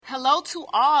Hello to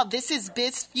all. This is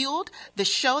Biz Fueled, the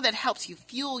show that helps you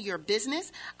fuel your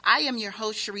business. I am your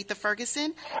host, Charissa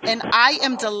Ferguson, and I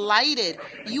am delighted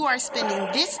you are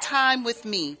spending this time with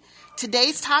me.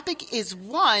 Today's topic is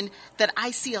one that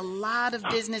I see a lot of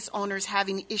business owners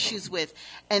having issues with,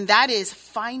 and that is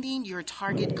finding your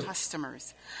target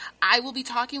customers. I will be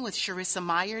talking with Charissa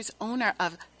Meyers, owner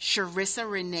of Charissa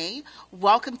Renee.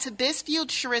 Welcome to Biz Fueled,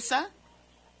 Charissa.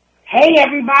 Hey,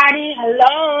 everybody.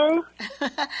 Hello.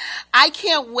 I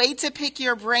can't wait to pick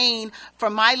your brain for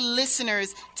my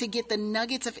listeners to get the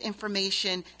nuggets of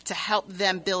information to help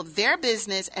them build their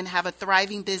business and have a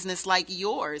thriving business like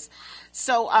yours.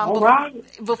 So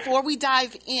before we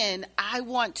dive in, I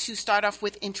want to start off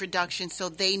with introductions so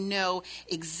they know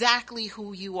exactly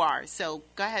who you are. So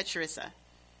go ahead, Charissa.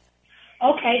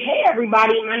 Okay. Hey,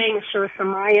 everybody. My name is Charissa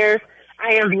Meyers.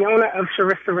 I am the owner of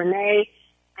Charissa Renee.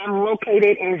 I'm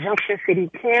located in Junction City,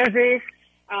 Kansas.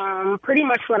 Pretty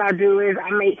much what I do is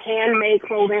I make handmade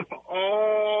clothing for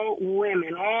all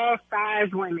women, all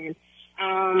size women.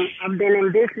 I've been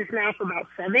in business now for about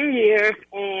 7 years,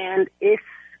 and it's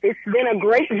been a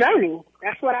great journey.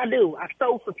 That's what I do. I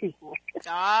sew for people.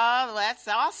 Oh, that's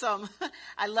awesome.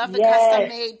 I love the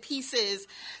custom-made pieces.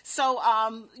 So,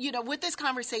 with this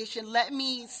conversation, let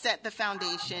me set the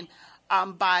foundation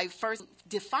by first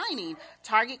defining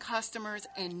target customers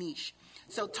and niche.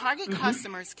 So target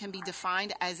customers can be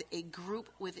defined as a group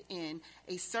within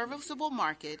a serviceable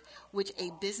market which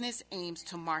a business aims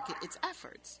to market its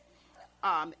efforts.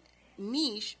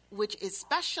 Niche, which is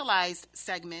specialized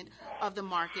segment of the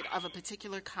market of a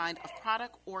particular kind of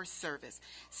product or service.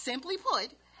 Simply put,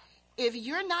 if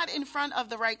you're not in front of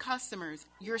the right customers,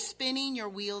 you're spinning your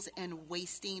wheels and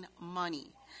wasting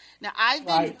money. Now, I've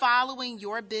been following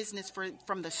your business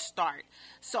from the start,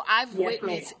 so I've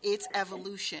witnessed its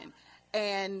evolution,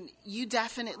 and you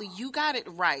got it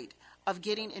right of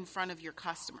getting in front of your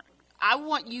customer. I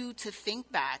want you to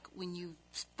think back when you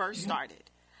first started.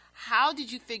 How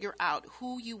did you figure out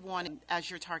who you wanted as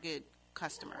your target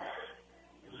customer?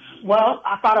 Well,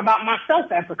 I thought about myself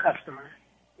as a customer.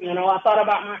 I thought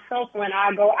about myself when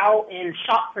I go out and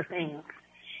shop for things.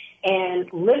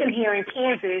 And living here in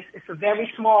Kansas, it's a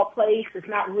very small place. It's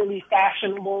not really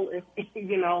fashionable. It's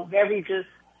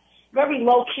very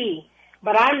low key.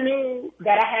 But I knew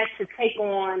that I had to take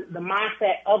on the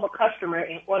mindset of a customer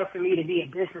in order for me to be a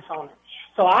business owner.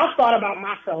 So I thought about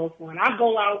myself when I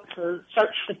go out to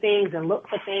search for things and look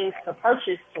for things to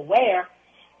purchase to wear.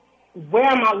 Where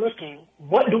am I looking?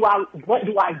 What do I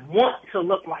want to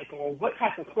look like, or what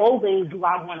type of clothing do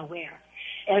I want to wear?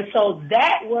 And so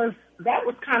that was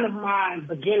kind of my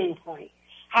beginning point.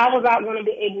 How was I going to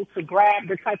be able to grab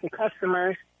the type of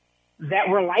customers that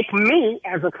were like me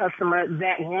as a customer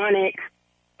that wanted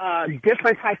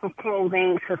different type of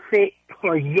clothing to fit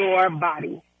for your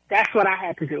body? That's what I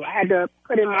had to do. I had to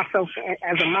put in myself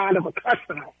as a mind of a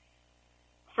customer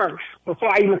first before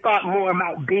I even thought more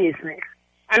about business.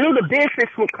 I knew the business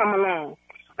would come along,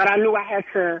 but I knew I had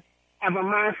to have a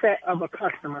mindset of a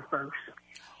customer first.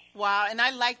 Wow, and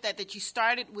I like that you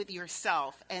started with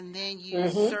yourself and then you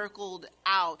circled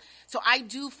out. So I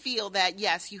do feel that,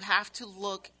 yes, you have to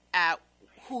look at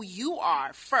who you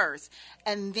are first,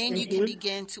 and then you can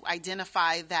begin to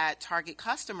identify that target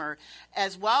customer,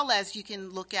 as well as you can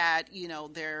look at,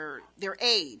 their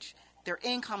age, their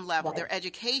income level, their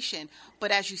education.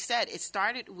 But as you said, it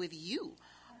started with you.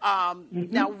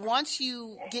 Now, once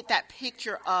you get that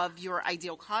picture of your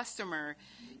ideal customer,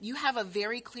 you have a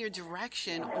very clear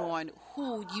direction on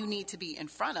who you need to be in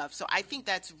front of. So I think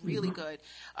that's really good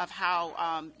of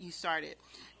how you started.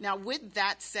 Now, with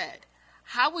that said,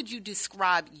 how would you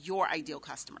describe your ideal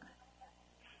customer?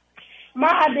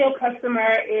 My ideal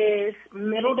customer is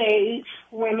middle-aged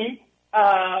women,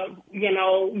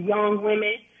 young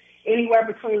women, anywhere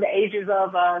between the ages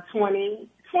of 20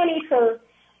 to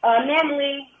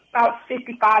normally about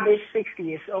 55-ish,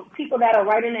 60-ish. So people that are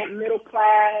right in that middle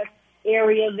class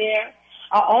area there.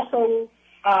 Also,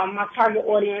 my target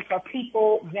audience are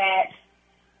people that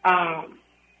are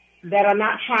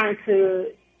not trying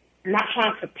to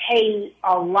pay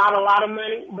a lot of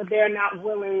money, but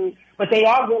they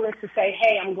are willing to say,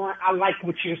 hey, I like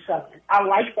what you're selling. I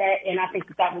like that, and I think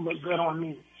that would look good on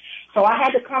me. So I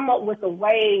had to come up with a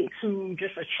way to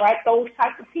just attract those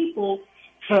type of people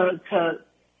to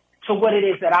what it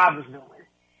is that I was doing.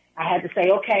 I had to say,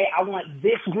 okay, I want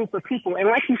this group of people. And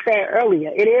like you said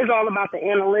earlier, it is all about the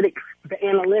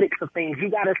analytics of things. You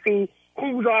got to see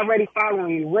who's already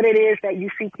following you, what it is that you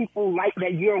see people like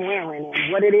that you're wearing,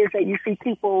 and what it is that you see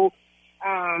people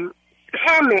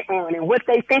comment on, and what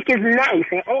they think is nice.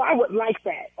 And, I would like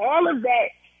that. All of that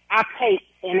I take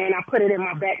and then I put it in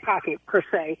my back pocket, per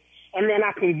se, and then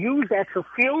I can use that to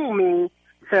fuel me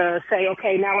to say,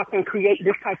 okay, now I can create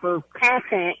this type of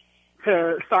content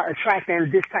to start attracting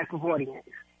this type of audience.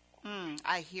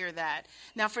 I hear that.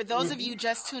 Now, for those of you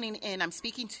just tuning in, I'm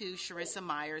speaking to Charissa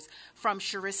Meyers from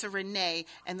Charissa Renee,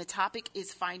 and the topic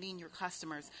is finding your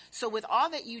customers. So with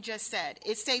all that you just said,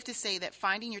 it's safe to say that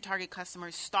finding your target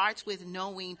customers starts with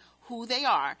knowing who they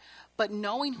are, but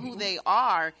knowing who they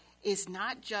are is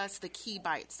not just the key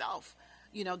by itself.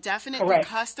 You know, definitely Correct.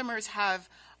 Customers have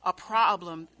a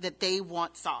problem that they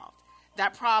want solved.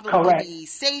 That problem could be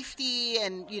safety,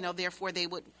 and, you know, therefore they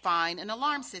would find an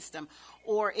alarm system.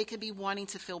 Or it could be wanting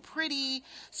to feel pretty,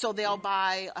 so they'll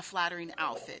buy a flattering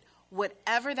outfit.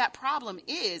 Whatever that problem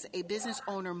is, a business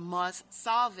owner must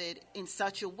solve it in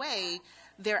such a way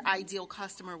their ideal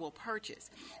customer will purchase.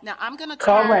 Now, I'm going to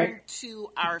turn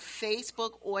to our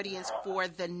Facebook audience for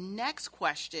the next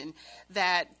question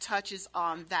that touches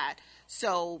on that.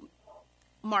 So,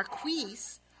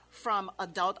 Marquise from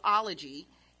Adultology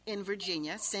in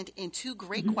Virginia sent in two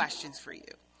great questions for you.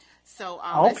 So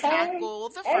let's tackle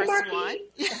the first one.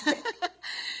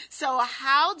 So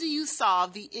how do you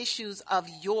solve the issues of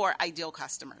your ideal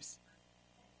customers?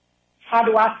 How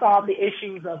do I solve the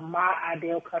issues of my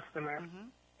ideal customer?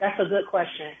 That's a good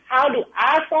question. How do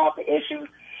I solve the issues?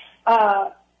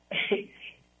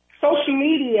 Social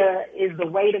media is the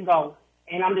way to go,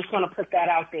 and I'm just going to put that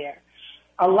out there.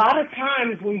 A lot of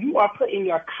times when you are putting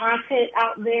your content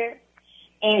out there,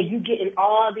 and you getting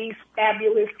all these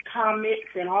fabulous comments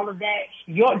and all of that,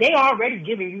 they already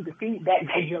giving you the feedback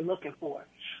that you're looking for.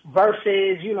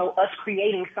 Versus, you know, us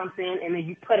creating something and then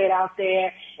you put it out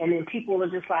there and then people are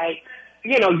just like,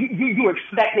 you know, you're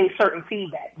expecting certain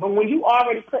feedback. But when you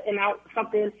already putting out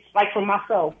something, like for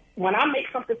myself, when I make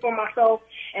something for myself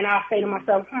and I say to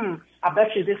myself, I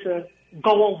bet you this will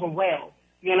go over well,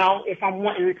 you know, if I'm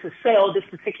wanting to sell this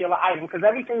particular item. Because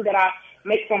everything that I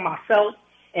make for myself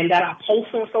and that I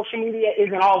post on social media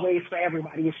isn't always for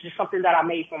everybody. It's just something that I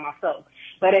made for myself.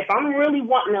 But if I'm really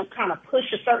wanting to kind of push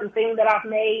a certain thing that I've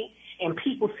made and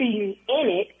people see me in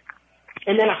it,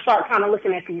 and then I start kind of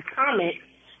looking at these comments,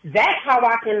 that's how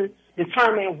I can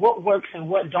determine what works and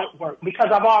what don't work, because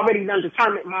I've already done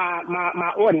determined my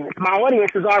audience. My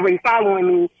audience is already following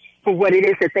me for what it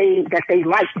is that they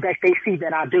like, that they see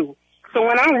that I do. So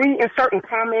when I'm reading certain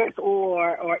comments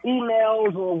or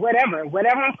emails or whatever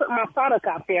I'm putting my product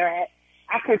out there at,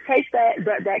 I can take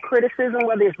that criticism,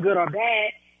 whether it's good or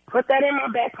bad, put that in my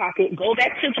back pocket, go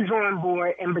back to the drawing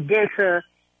board and begin to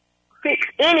fix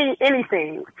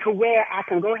anything to where I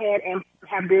can go ahead and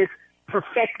have this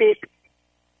perfected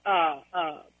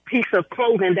piece of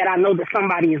clothing that I know that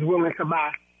somebody is willing to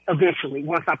buy eventually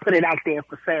once I put it out there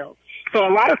for sale. So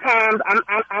a lot of times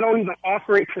I don't even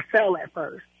offer it to sell at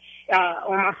first.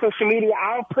 On my social media,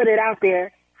 I'll put it out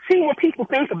there, see what people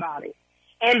think about it.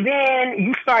 And then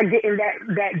you start getting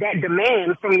that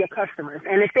demand from your customers.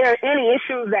 And if there are any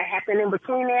issues that happen in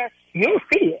between there, you'll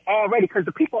see it already, because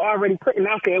the people are already putting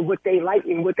out there what they like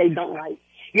and what they don't like.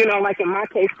 You know, like in my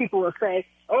case, people will say,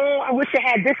 oh, I wish it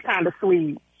had this kind of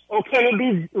sleeve. Or can it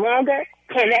be longer?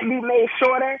 Can that be made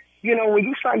shorter? You know, when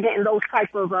you start getting those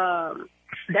type of,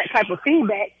 that type of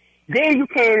feedback, then you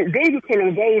can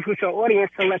engage with your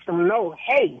audience to let them know,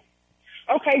 hey,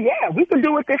 okay, yeah, we could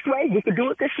do it this way. We could do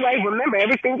it this way. Remember,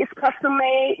 everything is custom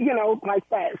made, you know, like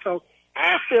that. So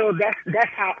I feel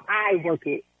that's how I work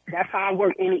it. That's how I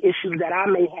work any issues that I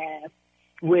may have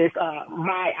with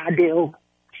my ideal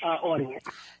audience.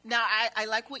 Now, I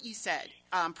like what you said.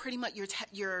 Pretty much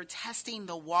you're testing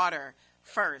the water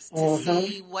first to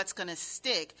see what's going to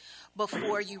stick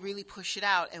before you really push it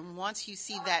out. And once you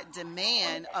see that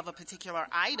demand of a particular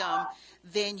item,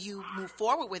 then you move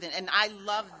forward with it. And I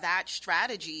love that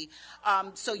strategy.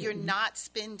 So you're not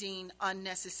spending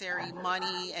unnecessary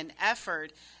money and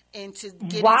effort into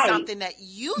getting something that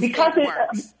you think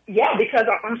works. Because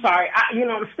I'm sorry,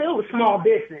 I'm still a small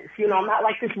business. You know, I'm not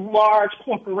like this large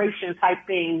corporation type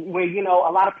thing where, you know,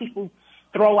 a lot of people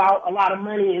throw out a lot of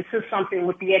money into something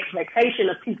with the expectation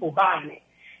of people buying it.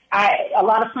 A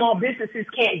lot of small businesses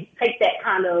can't take that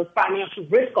kind of financial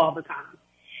risk all the time.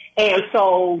 And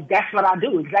so that's what I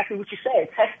do, exactly what you said.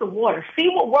 Test the water. See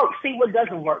what works, see what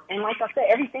doesn't work. And like I said,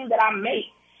 everything that I make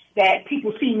that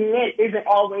people see me in isn't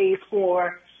always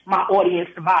for my audience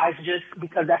to buy. It's just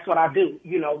because that's what I do.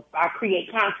 You know, I create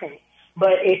content.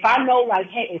 But if I know, like,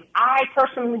 hey, if I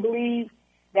personally believe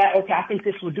that, okay, I think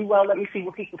this will do well, let me see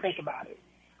what people think about it.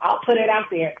 I'll put it out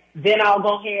there. Then I'll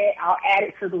go ahead, I'll add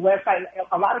it to the website.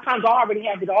 A lot of times I already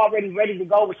have it already ready to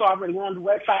go. It's already on the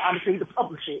website. I just need to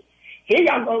publish it. Here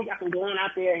y'all go. Y'all can go on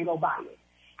out there and go buy it.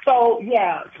 So,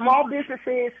 yeah, small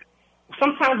businesses,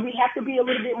 sometimes we have to be a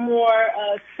little bit more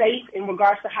safe in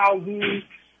regards to how we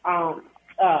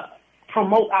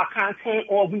promote our content,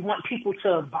 or we want people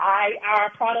to buy our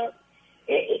product.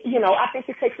 I think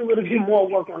it takes a little bit more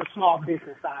work on the small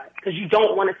business side, because you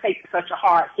don't want to take such a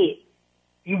hard hit.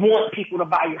 You want people to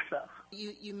buy your stuff.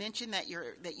 You mentioned that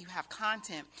you have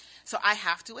content, so I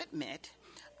have to admit,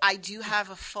 I do have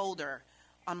a folder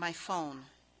on my phone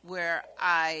where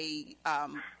I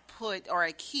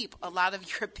I keep a lot of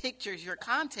your pictures, your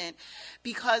content,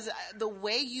 because the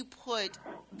way you put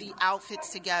the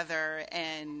outfits together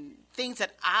and things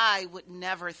that I would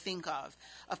never think of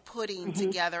putting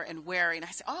together and wearing, I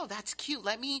say, oh, that's cute.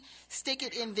 Let me stick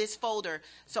it in this folder.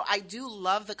 So I do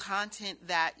love the content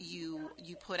that you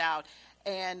put out,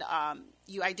 and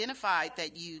you identified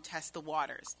that you test the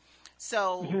waters.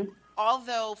 So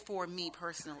although for me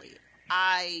personally,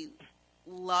 I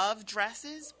love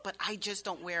dresses, but I just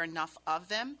don't wear enough of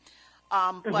them.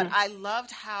 But I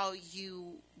loved how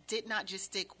you did not just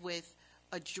stick with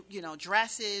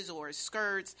dresses or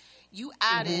skirts. You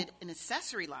added an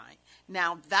accessory line.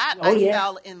 Now that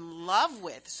fell in love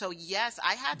with. So yes,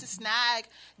 I had to snag.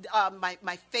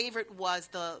 My favorite was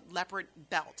the leopard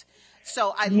belt.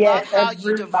 So I love how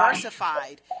you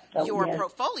diversified your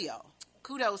portfolio.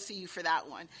 Kudos to you for that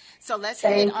one. So let's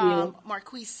hit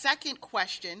Marquis' second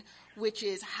question, which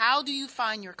is, how do you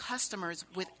find your customers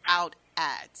without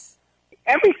ads?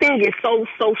 Everything is so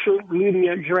social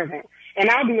media driven. And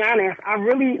I'll be honest, I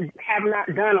really have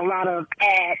not done a lot of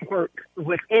ad work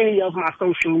with any of my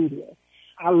social media.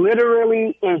 I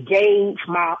literally engage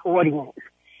my audience.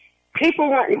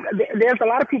 There's a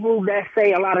lot of people that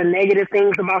say a lot of negative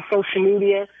things about social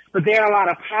media, but there are a lot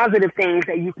of positive things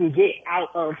that you can get out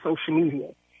of social media.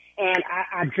 And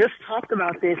I just talked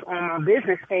about this on my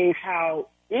business page, how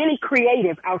any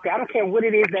creative out there, I don't care what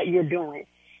it is that you're doing,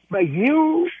 but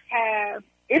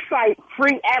it's like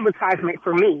free advertisement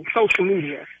for me, social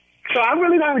media. So I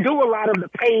really don't do a lot of the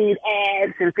paid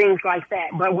ads and things like that.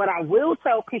 But what I will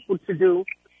tell people to do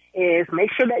is make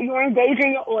sure that you're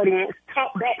engaging your audience,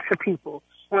 talk back to people.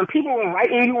 When people are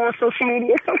writing you on social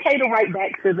media, it's okay to write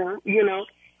back to them,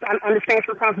 I understand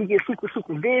sometimes we get super,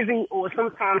 super busy, or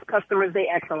sometimes customers, they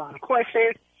ask a lot of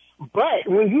questions. But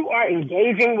when you are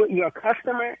engaging with your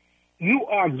customer, you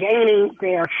are gaining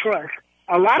their trust.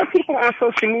 A lot of people on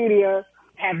social media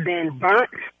have been burnt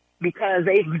because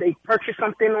they purchased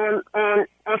something on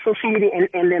social media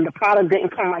and then the product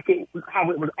didn't come like how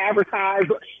it was advertised.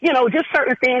 Just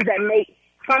certain things that make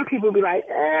some people be like,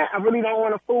 I really don't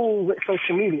want to fool with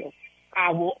social media.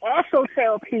 I will also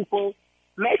tell people,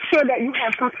 make sure that you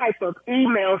have some type of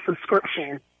email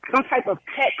subscription, some type of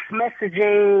text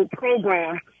messaging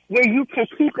program where you can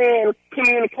keep in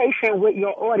communication with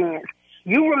your audience.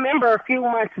 You remember a few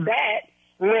months back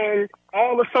when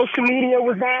all the social media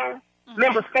was down?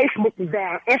 Remember, Facebook was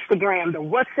down, Instagram, the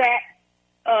WhatsApp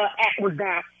app was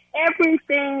down.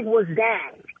 Everything was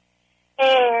down.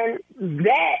 And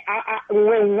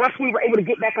once we were able to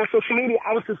get back on social media,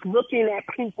 I was just looking at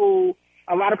people,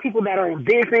 a lot of people that are in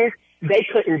business, they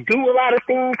couldn't do a lot of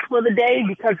things for the day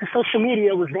because the social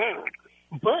media was down.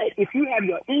 But if you have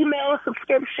your email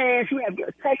subscriptions, you have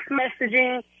your text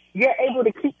messaging, you're able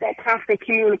to keep that constant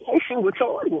communication with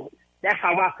your audience. That's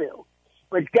how I feel.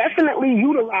 But definitely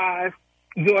utilize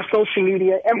your social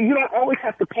media. You don't always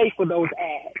have to pay for those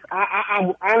ads. I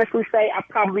will honestly say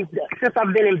since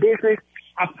I've been in business,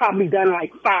 I've probably done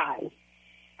like 5.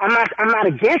 I'm not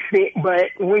against it, but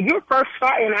when you're first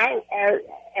starting out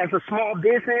as a small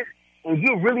business and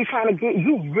you're really trying to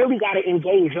you really got to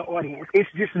engage your audience. It's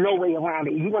just no way around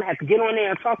it. You're going to have to get on there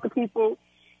and talk to people.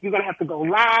 You're going to have to go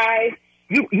live.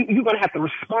 You're going to have to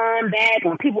respond back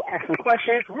when people ask some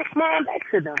questions. Respond back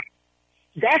to them.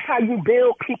 That's how you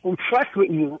build people trust with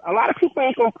you. A lot of people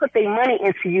ain't going to put their money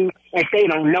into you if they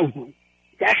don't know you.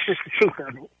 That's just the truth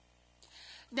of it.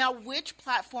 Now, which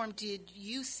platform did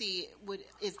you see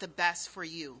is the best for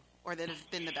you, or that has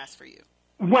been the best for you?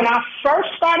 When I first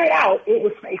started out, it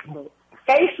was Facebook.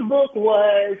 Facebook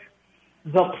was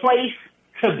the place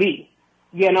to be.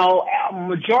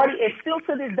 Majority, and still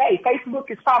to this day,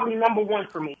 Facebook is probably number 1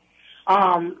 for me.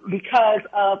 Because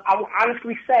I will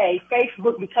honestly say,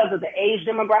 Facebook, because of the age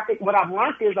demographic, what I've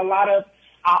learned is a lot of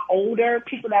our older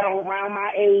people that are around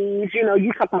my age,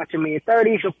 you talk about your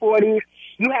mid-30s, your 40s,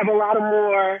 you have a lot of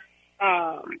more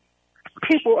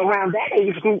people around that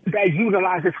age group that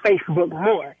utilizes Facebook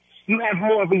more. You have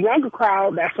more of a younger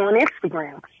crowd that's on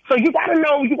Instagram. So you gotta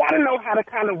know how to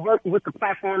kind of work with the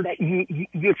platform that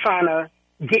you're trying to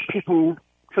get people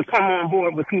to come on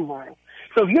board with you on.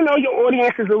 So if you know your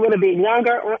audience is a little bit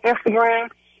younger on Instagram,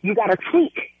 you got to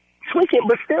tweak tweak it,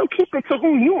 but still keep it to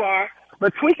who you are,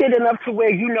 but tweak it enough to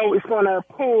where you know it's going to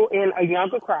pull in a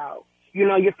younger crowd. You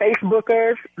know, your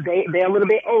Facebookers, they're a little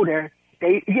bit older.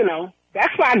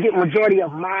 That's where I get majority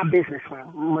of my business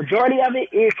from. Majority of it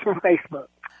is from Facebook.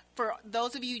 For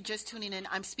those of you just tuning in,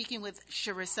 I'm speaking with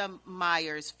Charissa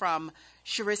Meyers from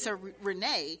Charissa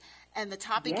Renee, and the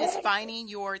topic is finding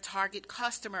your target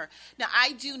customer. Now,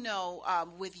 I do know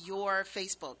with your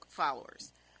Facebook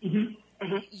followers,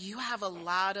 you have a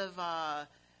lot of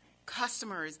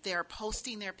customers. They're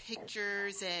posting their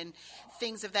pictures and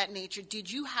things of that nature. Do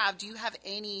you have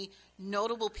any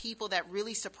notable people that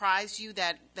really surprised you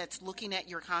that's looking at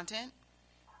your content?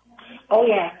 Oh,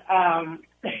 yeah.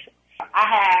 I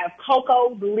have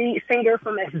Coco, the lead singer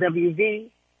from SWV.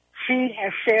 She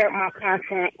has shared my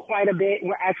content quite a bit.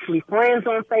 We're actually friends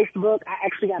on Facebook. I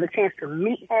actually got a chance to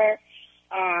meet her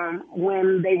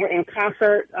when they were in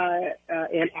concert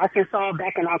in Arkansas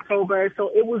back in October. So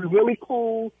it was really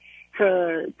cool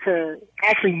to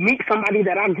actually meet somebody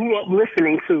that I grew up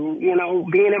listening to, you know,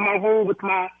 being in my room with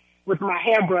my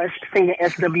hairbrush singing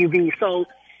SWV. So,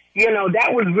 you know,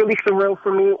 that was really surreal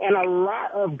for me. And a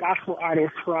lot of gospel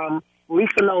artists from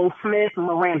Lisa Noel Smith,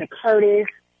 Miranda Curtis,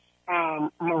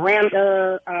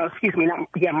 Miranda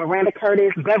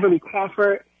Curtis, Beverly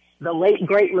Crawford, the late,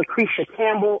 great Lucretia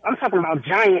Campbell. I'm talking about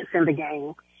giants in the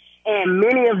game. And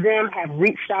many of them have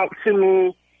reached out to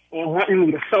me and wanted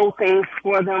me to sew things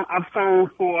for them. I've sewn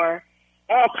for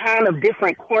all kind of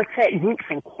different quartet groups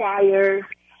and choirs.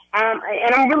 And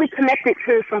I'm really connected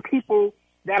to some people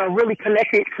that are really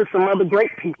connected to some other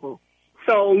great people.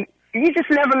 So you just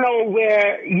never know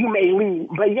where you may lead.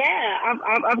 But yeah,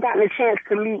 I've gotten a chance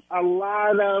to meet a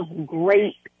lot of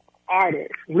great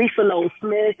artists. Lisa Noel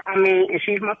Smith, and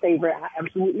she's my favorite. I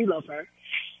absolutely love her.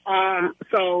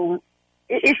 So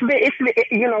it's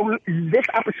this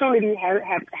opportunity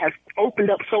has opened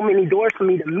up so many doors for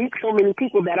me to meet so many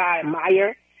people that I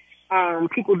admire.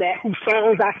 People whose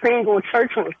songs I sing on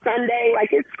church on Sunday. Like,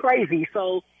 it's crazy.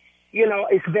 So, you know,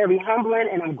 it's very humbling,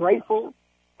 and I'm grateful.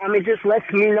 It just lets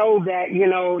me know that, you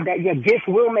know, that your gift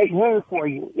will make room for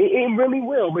you. It really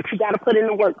will, but you got to put in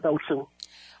the work, though, too.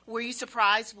 Were you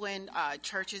surprised when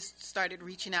churches started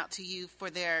reaching out to you for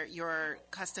your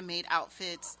custom-made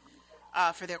outfits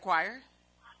for their choir?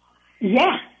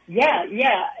 Yeah. And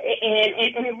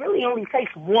it really only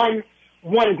takes one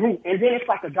group, and then it's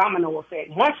like a domino effect.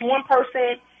 Once one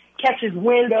person catches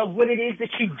wind of what it is that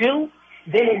you do,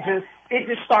 then it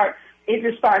just starts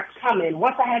coming.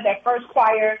 Once I had that first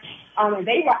choir, and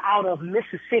they were out of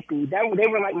Mississippi. They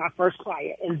were like my first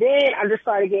choir. And then I just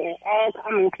started getting ads.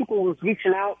 People was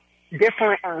reaching out,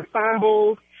 different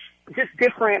ensembles, just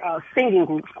different singing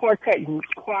groups, quartet groups,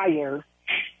 choirs,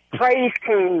 praise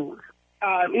teams,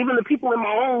 even the people in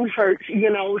my own church, you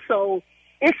know. So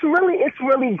it's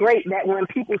really great that when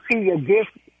people see your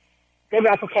gift, they're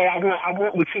like, okay, I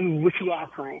want what you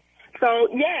offering. So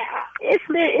yeah, it's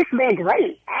been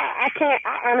great. I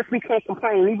honestly can't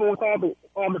complain, even with all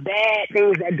the bad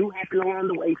things that do happen along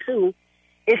the way too.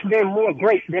 It's been more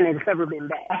great than it's ever been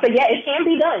bad. So yeah, it can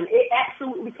be done. It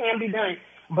absolutely can be done.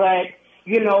 But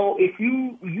you know, if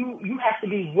you have to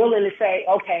be willing to say,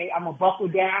 okay, I'm gonna buckle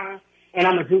down and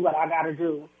I'm gonna do what I gotta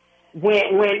do. When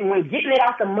getting it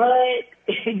out the mud,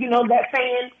 you know that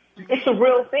saying. It's a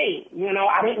real thing. You know,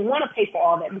 I didn't want to pay for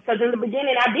all that because in the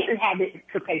beginning I didn't have it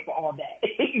to pay for all that.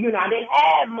 You know, I didn't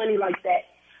have money like that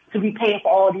to be paying for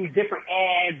all these different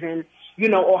ads and, you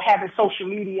know, or having social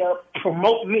media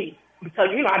promote me because,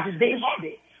 you know, I just didn't have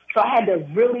it. So I had to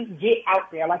really get out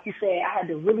there. Like you said, I had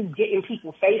to really get in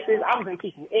people's faces. I was in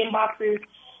people's inboxes.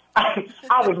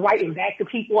 I was writing back to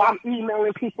people. I'm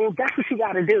emailing people. That's what you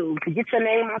got to do. To get your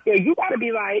name out there, you got to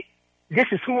be like, this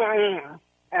is who I am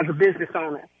as a business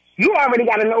owner. You already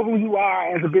got to know who you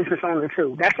are as a business owner,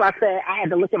 too. That's why I said I had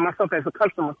to look at myself as a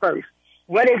customer first.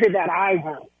 What is it that I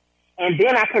want? And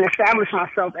then I can establish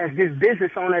myself as this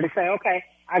business owner to say, okay,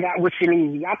 I got what you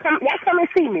need. Y'all come and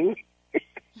see me.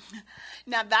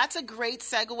 Now, that's a great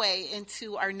segue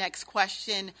into our next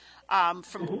question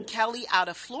from Kelly out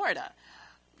of Florida.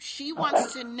 She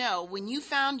wants to know, when you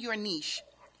found your niche,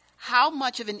 how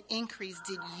much of an increase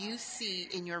did you see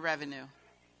in your revenue?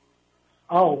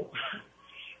 Oh,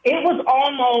 it was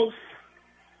almost,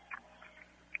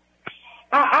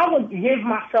 I would give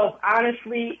myself,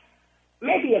 honestly,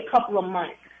 maybe a couple of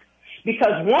months.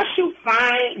 Because once you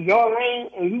find your lane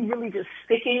and you really just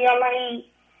stick in your lane,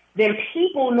 then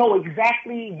people know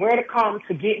exactly where to come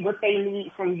to get what they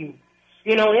need from you.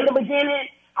 You know, in the beginning,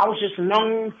 I was just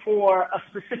known for a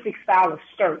specific style of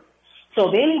skirt. So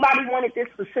if anybody wanted this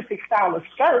specific style of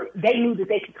skirt, they knew that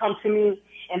they could come to me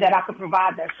and that I could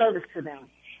provide that service to them.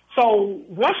 So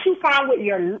once you find what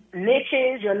your niche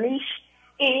is,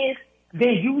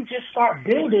 then you just start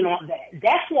building on that.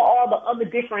 That's where all the other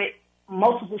different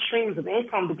multiple streams of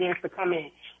income begins to come in.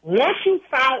 Once you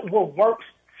found what works,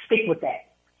 stick with that.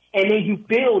 And then you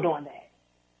build on that.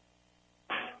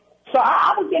 So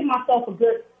I would give myself a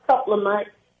good couple of months.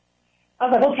 I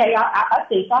was like, okay, I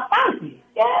think I found you.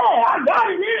 Yeah, I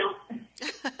got it now.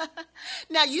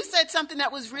 Now, you said something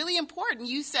that was really important.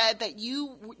 You said that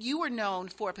you were known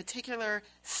for a particular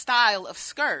style of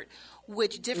skirt,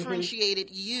 which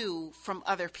differentiated you from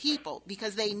other people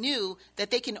because they knew that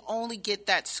they can only get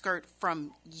that skirt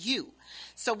from you.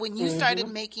 So when you started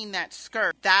making that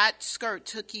skirt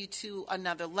took you to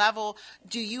another level.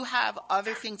 Do you have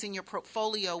other things in your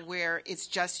portfolio where it's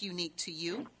just unique to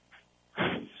you?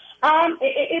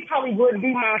 It probably would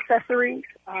be my accessories.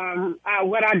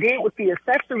 What I did with the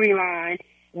accessory line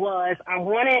was I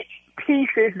wanted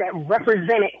pieces that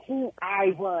represented who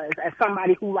I was as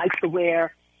somebody who likes to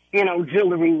wear,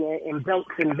 jewelry and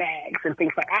belts and bags and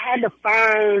things like that. I had to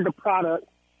find the product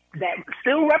that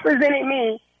still represented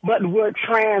me, but would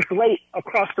translate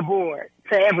across the board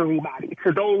to everybody,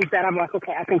 to those that I'm like,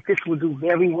 okay, I think this will do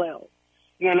very well,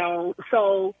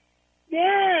 So,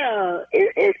 yeah,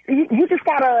 you just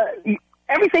gotta.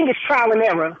 Everything is trial and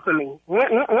error for me.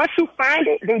 Once you find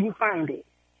it, then you find it.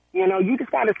 You just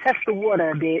gotta test the water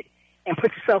a bit and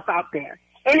put yourself out there.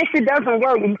 And if it doesn't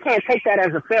work, you can't take that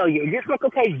as a failure. Just look,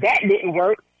 okay, that didn't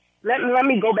work. Let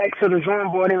me go back to the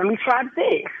drawing board and let me try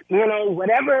this.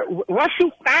 Whatever. Once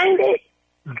you find it,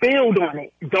 build on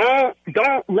it. Don't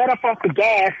let up off the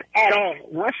gas at all.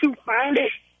 Once you find it,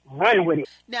 run with it.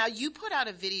 Now, you put out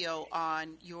a video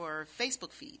on your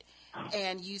Facebook feed,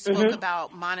 and you spoke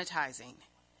about monetizing.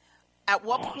 At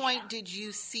what point did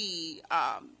you see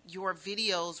your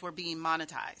videos were being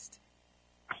monetized?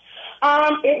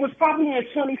 It was probably in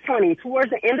 2020. Towards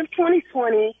the end of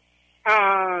 2020,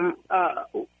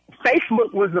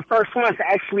 Facebook was the first one to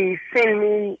actually send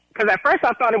me, because at first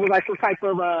I thought it was like some type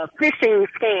of phishing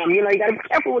scam. You got to be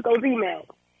careful with those emails.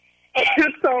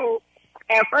 And so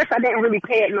at first I didn't really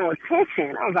pay it no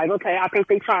attention. I was like, okay, I think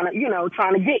they trying to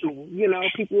get me.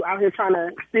 People out here trying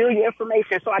to steal your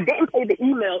information. So I didn't pay the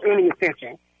email any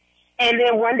attention. And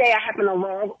then one day I happened to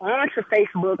log on to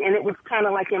Facebook, and it was kind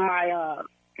of like in my,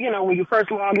 when you first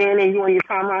log in and you on your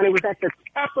timeline, it was at the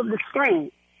top of the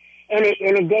screen. And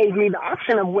it gave me the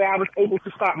option of where I was able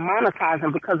to start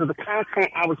monetizing because of the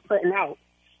content I was putting out.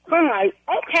 So I'm like,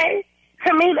 okay,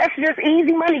 to me, that's just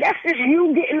easy money. That's just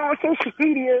you getting on social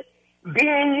media,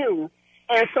 being you.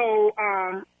 And so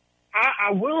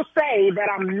I will say that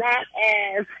I'm not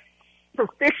as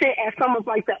proficient as some of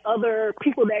like the other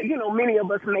people that, many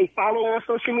of us may follow on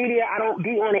social media. I don't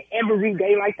be on it every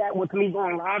day like that with me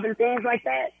going live and things like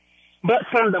that. But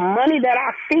from the money that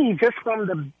I see, just from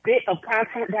the bit of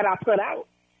content that I put out,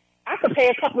 I could pay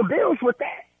a couple of bills with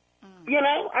that.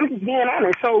 I'm just being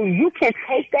honest. So you can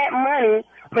take that money,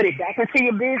 put it back into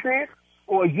your business,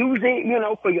 or use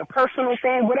it, for your personal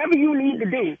thing, whatever you need to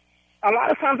do. A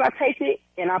lot of times I take it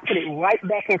and I put it right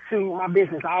back into my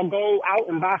business. I'll go out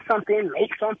and buy something, make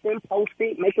something, post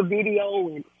it, make a video,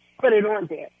 and put it on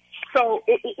there. So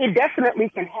it definitely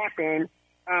can happen.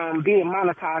 Being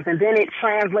monetized, and then it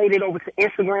translated over to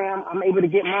Instagram. I'm able to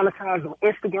get monetized on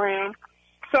Instagram.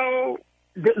 So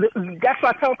that's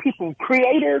why I tell people,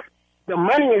 creators, the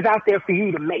money is out there for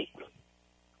you to make.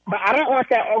 But I don't want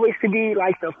that always to be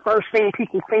like the first thing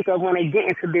people think of when they get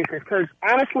into business, because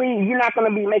honestly, you're not going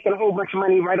to be making a whole bunch of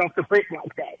money right off the break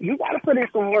like that. You got to put in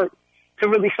some work to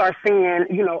really start seeing,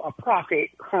 a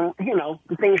profit from,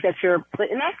 the things that you're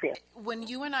putting out there. When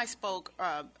you and I spoke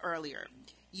earlier,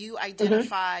 you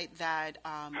identified that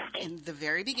in the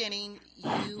very beginning,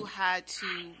 you had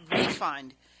to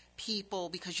refund people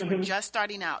because you were just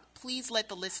starting out. Please let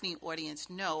the listening audience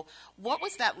know, what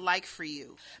was that like for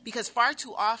you? Because far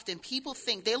too often people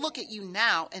think, they look at you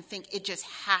now and think it just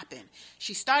happened.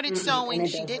 She started sewing.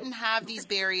 She didn't have these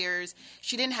barriers.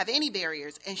 She didn't have any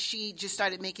barriers, and she just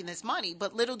started making this money.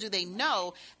 But little do they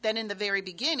know that in the very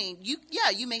beginning,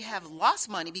 you may have lost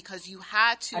money because you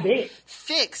had to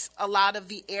fix a lot of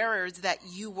the errors that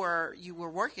you were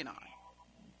working on.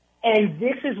 And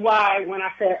this is why, when I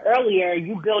said earlier,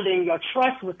 you building your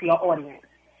trust with your audience.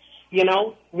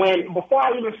 Before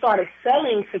I even started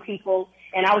selling to people,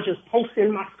 and I was just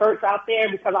posting my skirts out there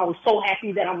because I was so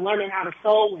happy that I'm learning how to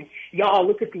sew, and y'all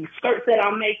look at these skirts that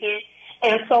I'm making.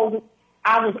 And so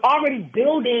I was already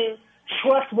building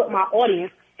trust with my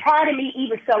audience prior to me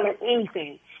even selling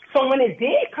anything. So when it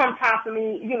did come time for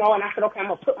me, and I said, okay, I'm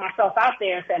going to put myself out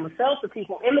there and say I'm going to sell to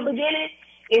people. In the beginning,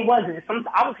 it wasn't.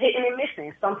 I was hitting and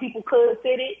missing. Some people could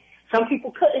fit it. Some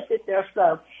people couldn't fit their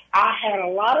stuff. I had a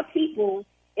lot of people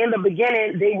in the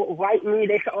beginning, they would write me,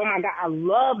 they said, oh my God, I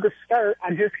love the skirt,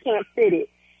 I just can't fit it.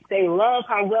 They love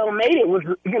how well made it was,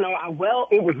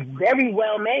 it was very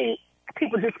well made.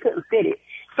 People just couldn't fit it.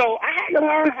 So I had to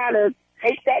learn how to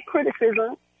take that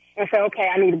criticism and say, okay,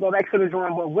 I need to go back to the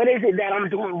drawing board. What is it that I'm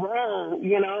doing wrong,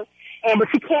 But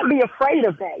you can't be afraid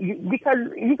of that because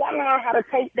you got to learn how to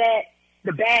take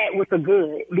the bad with the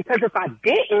good. Because if I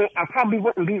didn't, I probably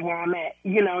wouldn't be where I'm at,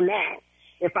 now.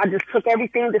 If I just took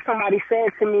everything that somebody said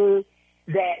to me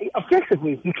that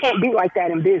offensively, you can't be like that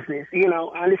in business.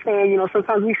 I understand,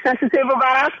 sometimes we're sensitive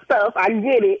about our stuff. I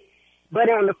get it.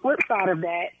 But on the flip side of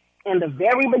that, in the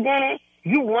very beginning,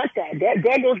 you want that.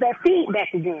 There goes that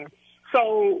feedback again.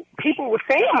 So people were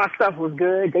saying my stuff was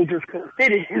good. They just couldn't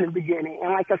fit it in the beginning.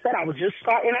 And like I said, I was just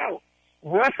starting out.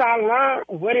 Once I learned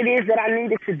what it is that I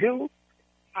needed to do,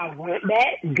 I went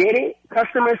back, did it.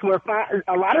 Customers were fine.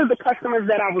 A lot of the customers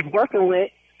that I was working with,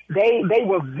 they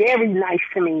were very nice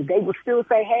to me. They would still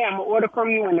say, hey, I'm going to order from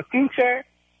you in the future.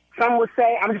 Some would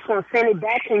say, I'm just going to send it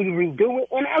back. Can you redo it?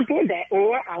 And I did that.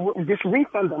 Or I would just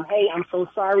refund them. Hey, I'm so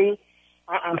sorry.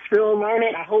 I'm still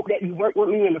learning. I hope that you work with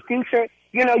me in the future.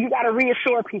 You got to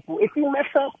reassure people. If you mess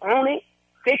up, own it,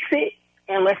 fix it,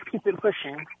 and let's keep it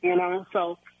pushing,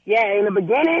 So, yeah, in the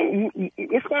beginning,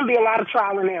 it's going to be a lot of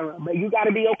trial and error, but you got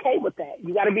to be okay with that.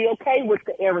 You got to be okay with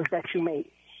the errors that you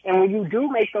make. And when you do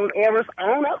make those errors,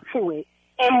 own up to it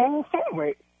and move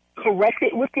forward. Correct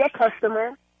it with your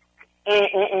customer,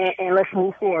 and let's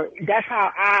move forward. That's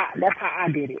how I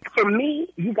did it. For me,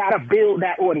 you got to build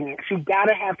that audience. You got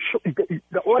to have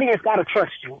the audience got to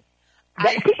trust you.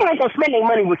 People ain't gonna spend their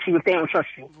money with you if they don't trust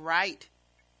you. Right,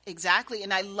 exactly.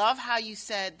 And I love how you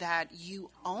said that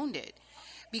you owned it.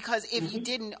 Because if you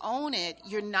didn't own it,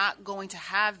 you're not going to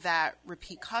have that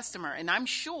repeat customer. And I'm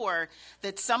sure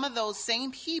that some of those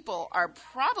same people are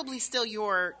probably still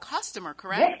your customer,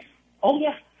 correct? Yes. Oh,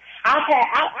 yes.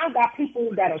 I've got people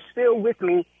that are still with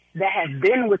me that have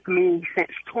been with me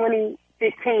since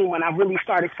 2015 when I really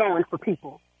started sewing for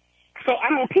people. So,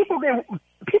 people been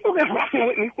rocking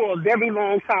with me for a very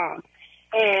long time.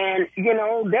 And,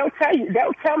 they'll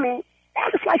tell me, I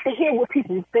just like to hear what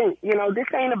people think. This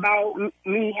ain't about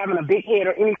me having a big head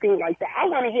or anything like that. I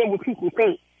want to hear what people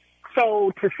think.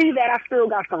 So to see that I still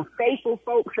got some faithful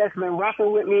folks that's been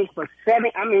rocking with me from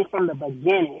the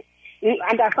beginning.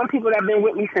 I got some people that have been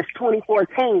with me since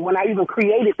 2014 when I even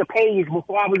created the page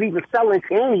before I was even selling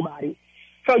to anybody.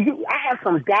 So I have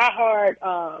some diehard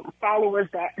followers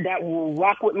that will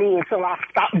rock with me until I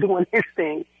stop doing this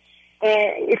thing.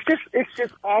 And it's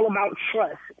just all about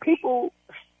trust. People,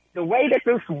 the way that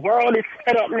this world is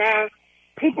set up now,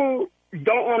 people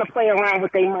don't want to play around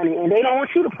with their money, and they don't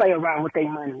want you to play around with their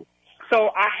money.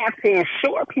 So I have to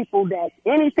ensure people that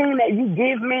anything that you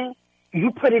give me,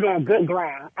 you put it on good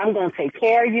ground. I'm going to take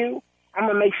care of you. I'm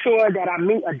going to make sure that I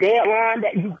meet a deadline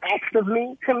that you asked of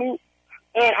me to meet,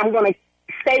 and I'm going to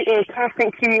stay in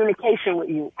constant communication with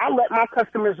you. I let my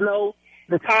customers know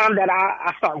the time that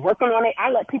I start working on it. I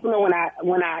let people know when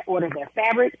I order their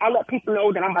fabric. I let people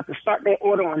know that I'm about to start their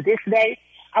order on this day.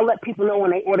 I let people know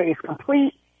when their order is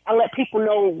complete. I let people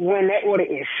know when their order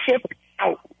is shipped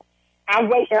out. I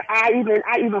wait, and I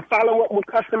even follow up with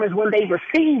customers when they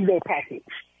receive their package.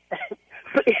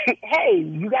 Hey,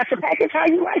 you got your package? How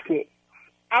you like it?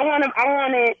 I want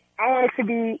it to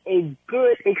be a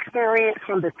good experience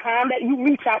from the time that you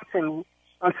reach out to me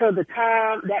until the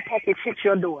time that package hits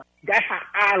your door. That's how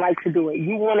I like to do it.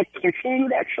 You want to continue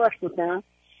that trust with them.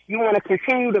 You want to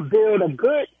continue to build a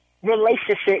good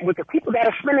relationship with the people that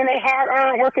are spending their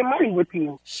hard-earned working money with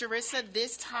you. Charissa,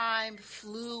 this time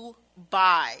flew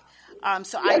by.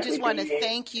 So I just want to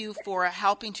thank you for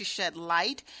helping to shed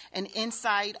light and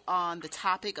insight on the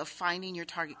topic of finding your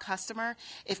target customer.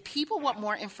 If people want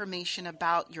more information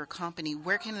about your company,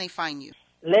 where can they find you?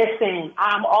 Listen,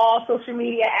 I'm all social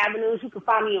media avenues. You can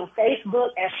find me on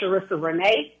Facebook at Charissa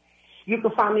Renee. You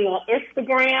can find me on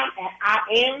Instagram at I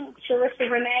am Charissa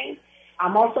Renee.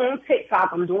 I'm also on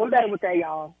TikTok. I'm doing better with that,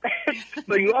 y'all.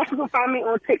 But you also can find me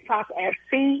on TikTok at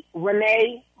C.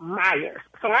 Renee Meyers.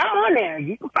 So I'm on there.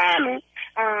 You can find me.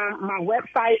 My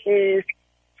website is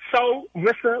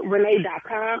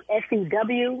SewRissaRenee.com,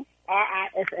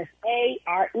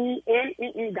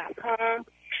 SewRissaRenee.com.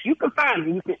 You can find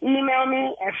me. You can email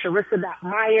me at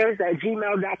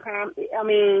charissa.myers@gmail.com.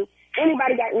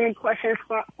 Anybody got any questions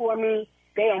for me,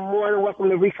 they are more than welcome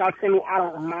to reach out to me. I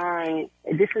don't mind.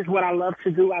 This is what I love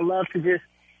to do. I love to just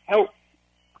help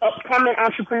upcoming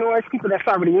entrepreneurs, people that's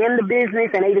already in the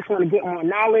business and they just want to get more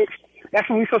knowledge. That's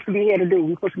what we're supposed to be here to do.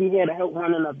 We're supposed to be here to help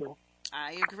one another.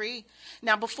 I agree.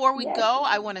 Now, before we go,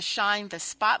 I want to shine the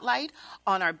spotlight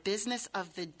on our business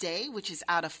of the day, which is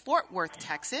out of Fort Worth,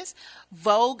 Texas,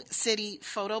 Vogue City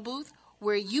Photo Booth,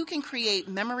 where you can create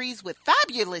memories with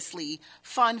fabulously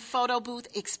fun photo booth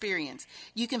experience.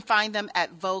 You can find them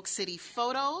at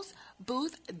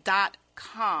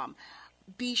VogueCityPhotosBooth.com.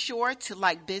 Be sure to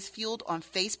like BizFueled on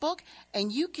Facebook,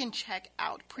 and you can check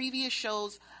out previous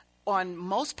shows on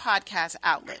most podcast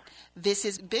outlets. This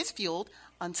is BizFueled.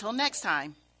 Until next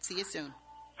time, see you soon.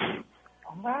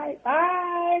 All right, bye.